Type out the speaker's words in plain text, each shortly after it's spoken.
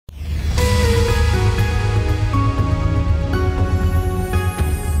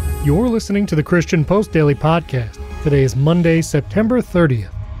You're listening to the Christian Post Daily Podcast. Today is Monday, September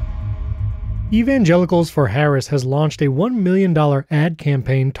 30th. Evangelicals for Harris has launched a $1 million ad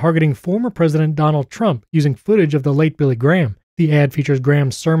campaign targeting former President Donald Trump using footage of the late Billy Graham. The ad features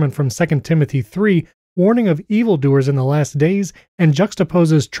Graham's sermon from 2 Timothy 3, warning of evildoers in the last days, and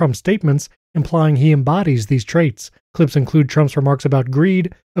juxtaposes Trump's statements, implying he embodies these traits. Clips include Trump's remarks about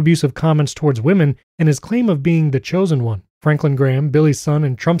greed, abusive comments towards women, and his claim of being the chosen one. Franklin Graham, Billy's son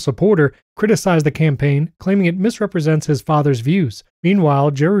and Trump supporter, criticized the campaign, claiming it misrepresents his father's views.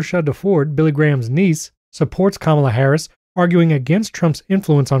 Meanwhile, Jerusha DeFord, Billy Graham's niece, supports Kamala Harris, arguing against Trump's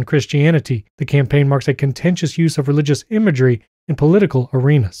influence on Christianity. The campaign marks a contentious use of religious imagery in political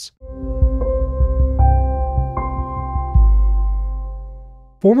arenas.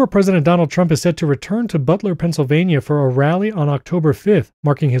 Former President Donald Trump is set to return to Butler, Pennsylvania for a rally on October 5th,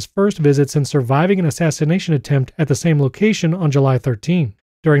 marking his first visit since surviving an assassination attempt at the same location on July 13.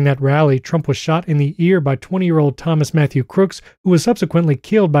 During that rally, Trump was shot in the ear by 20-year-old Thomas Matthew Crooks, who was subsequently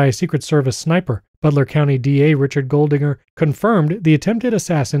killed by a Secret Service sniper. Butler County DA Richard Goldinger confirmed the attempted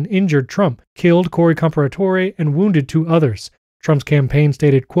assassin injured Trump, killed Corey Comparatore, and wounded 2 others. Trump's campaign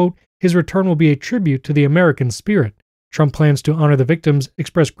stated, quote, "His return will be a tribute to the American spirit." Trump plans to honor the victims,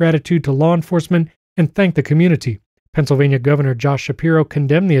 express gratitude to law enforcement, and thank the community. Pennsylvania Governor Josh Shapiro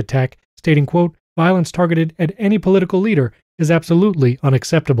condemned the attack, stating, quote, "Violence targeted at any political leader is absolutely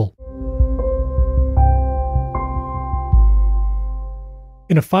unacceptable."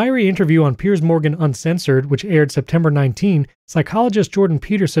 In a fiery interview on Piers Morgan Uncensored, which aired September 19, psychologist Jordan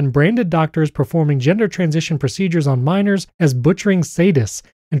Peterson branded doctors performing gender transition procedures on minors as butchering sadists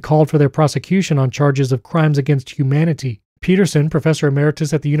and called for their prosecution on charges of crimes against humanity. Peterson, professor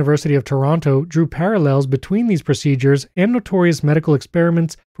emeritus at the University of Toronto, drew parallels between these procedures and notorious medical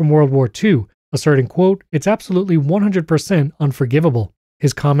experiments from World War II, asserting, quote, "It's absolutely 100% unforgivable."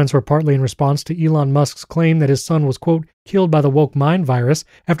 His comments were partly in response to Elon Musk's claim that his son was, quote, "killed by the woke mind virus"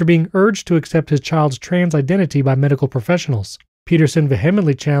 after being urged to accept his child's trans identity by medical professionals. Peterson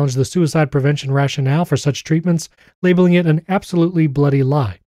vehemently challenged the suicide prevention rationale for such treatments, labeling it an absolutely bloody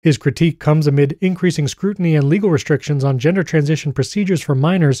lie. His critique comes amid increasing scrutiny and legal restrictions on gender transition procedures for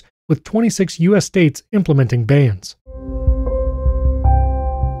minors, with 26 U.S. states implementing bans.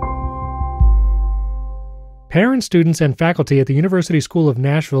 Parents, students, and faculty at the University School of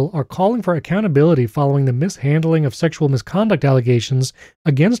Nashville are calling for accountability following the mishandling of sexual misconduct allegations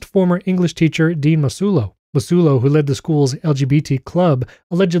against former English teacher Dean Masulo. Masulo, who led the school's LGBT club,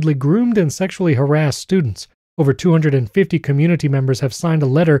 allegedly groomed and sexually harassed students. Over 250 community members have signed a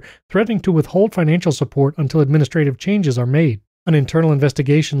letter threatening to withhold financial support until administrative changes are made. An internal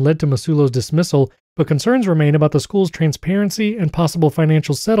investigation led to Masulo's dismissal, but concerns remain about the school's transparency and possible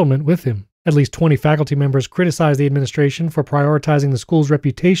financial settlement with him. At least 20 faculty members criticized the administration for prioritizing the school's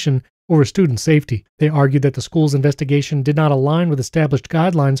reputation over student safety. They argued that the school's investigation did not align with established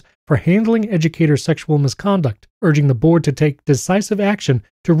guidelines for handling educators' sexual misconduct, urging the board to take decisive action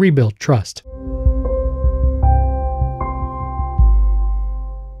to rebuild trust.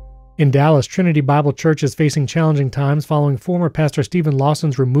 In Dallas, Trinity Bible Church is facing challenging times following former pastor Stephen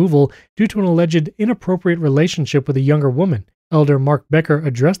Lawson's removal due to an alleged inappropriate relationship with a younger woman. Elder Mark Becker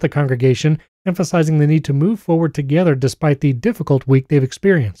addressed the congregation, emphasizing the need to move forward together despite the difficult week they've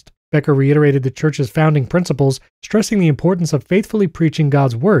experienced. Becker reiterated the church's founding principles, stressing the importance of faithfully preaching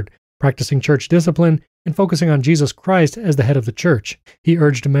God's word, practicing church discipline, and focusing on Jesus Christ as the head of the church. He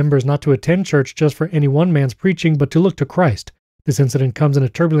urged members not to attend church just for any one man's preaching, but to look to Christ. This incident comes in a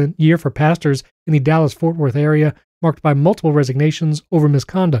turbulent year for pastors in the Dallas-Fort Worth area, marked by multiple resignations over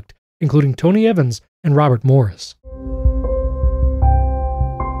misconduct, including Tony Evans and Robert Morris.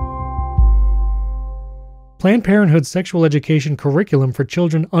 Planned Parenthood's sexual education curriculum for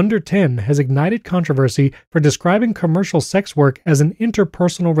children under 10 has ignited controversy for describing commercial sex work as an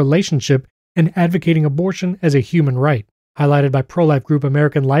interpersonal relationship and advocating abortion as a human right. Highlighted by pro-life group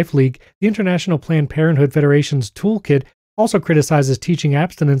American Life League, the International Planned Parenthood Federation's toolkit also criticizes teaching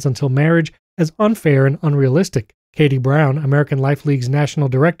abstinence until marriage as unfair and unrealistic. Katie Brown, American Life League's national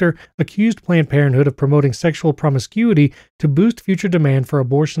director, accused Planned Parenthood of promoting sexual promiscuity to boost future demand for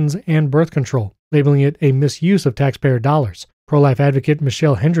abortions and birth control, labeling it a misuse of taxpayer dollars. Pro-life advocate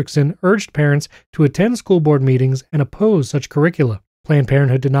Michelle Hendrickson urged parents to attend school board meetings and oppose such curricula. Planned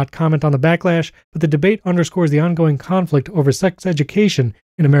Parenthood did not comment on the backlash, but the debate underscores the ongoing conflict over sex education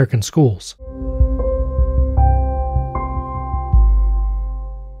in American schools.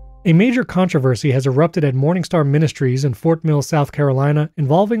 A major controversy has erupted at Morning Star Ministries in Fort Mill, South Carolina,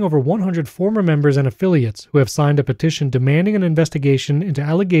 involving over 100 former members and affiliates who have signed a petition demanding an investigation into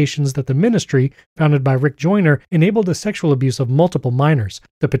allegations that the ministry, founded by Rick Joyner, enabled the sexual abuse of multiple minors.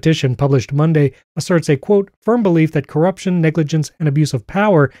 The petition, published Monday, asserts a, quote, firm belief that corruption, negligence, and abuse of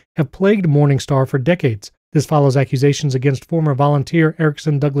power have plagued Morning Star for decades. This follows accusations against former volunteer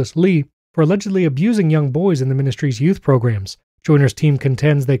Erickson Douglas Lee for allegedly abusing young boys in the ministry's youth programs. Joyner's team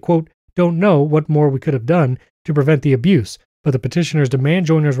contends they, quote, don't know what more we could have done to prevent the abuse, but the petitioners demand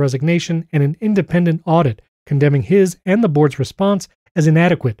Joyner's resignation and an independent audit, condemning his and the board's response as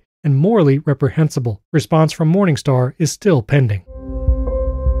inadequate and morally reprehensible. Response from Morning Star is still pending.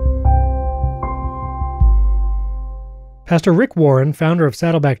 Pastor Rick Warren, founder of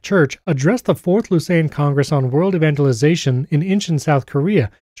Saddleback Church, addressed the 4th Lucerne Congress on World Evangelization in Incheon, South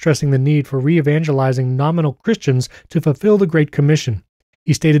Korea, stressing the need for re-evangelizing nominal Christians to fulfill the Great Commission.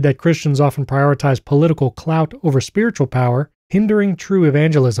 He stated that Christians often prioritize political clout over spiritual power, hindering true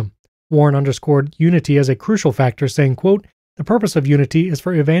evangelism. Warren underscored unity as a crucial factor, saying, quote, the purpose of unity is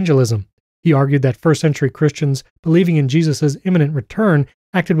for evangelism. He argued that first-century Christians, believing in Jesus' imminent return,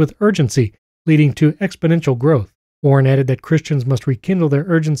 acted with urgency, leading to exponential growth. Warren added that Christians must rekindle their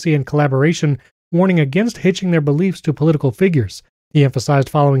urgency and collaboration, warning against hitching their beliefs to political figures. He emphasized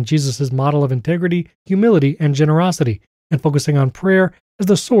following Jesus' model of integrity, humility, and generosity, and focusing on prayer as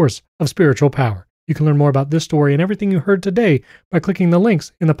the source of spiritual power. You can learn more about this story and everything you heard today by clicking the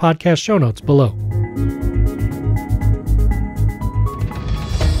links in the podcast show notes below.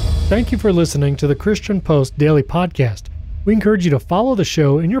 Thank you for listening to the Christian Post Daily Podcast. We encourage you to follow the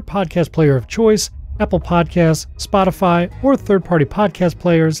show in your podcast player of choice, Apple Podcasts, Spotify, or third-party podcast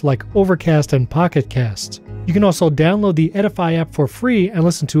players like Overcast and Pocket Casts. You can also download the Edifi app for free and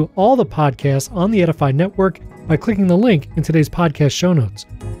listen to all the podcasts on the Edifi network by clicking the link in today's podcast show notes.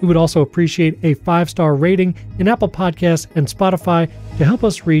 We would also appreciate a 5-star rating in Apple Podcasts and Spotify to help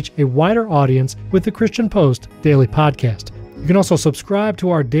us reach a wider audience with the Christian Post Daily Podcast. You can also subscribe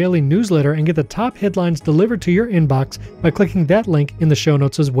to our daily newsletter and get the top headlines delivered to your inbox by clicking that link in the show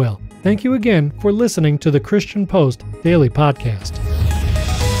notes as well. Thank you again for listening to the Christian Post Daily Podcast.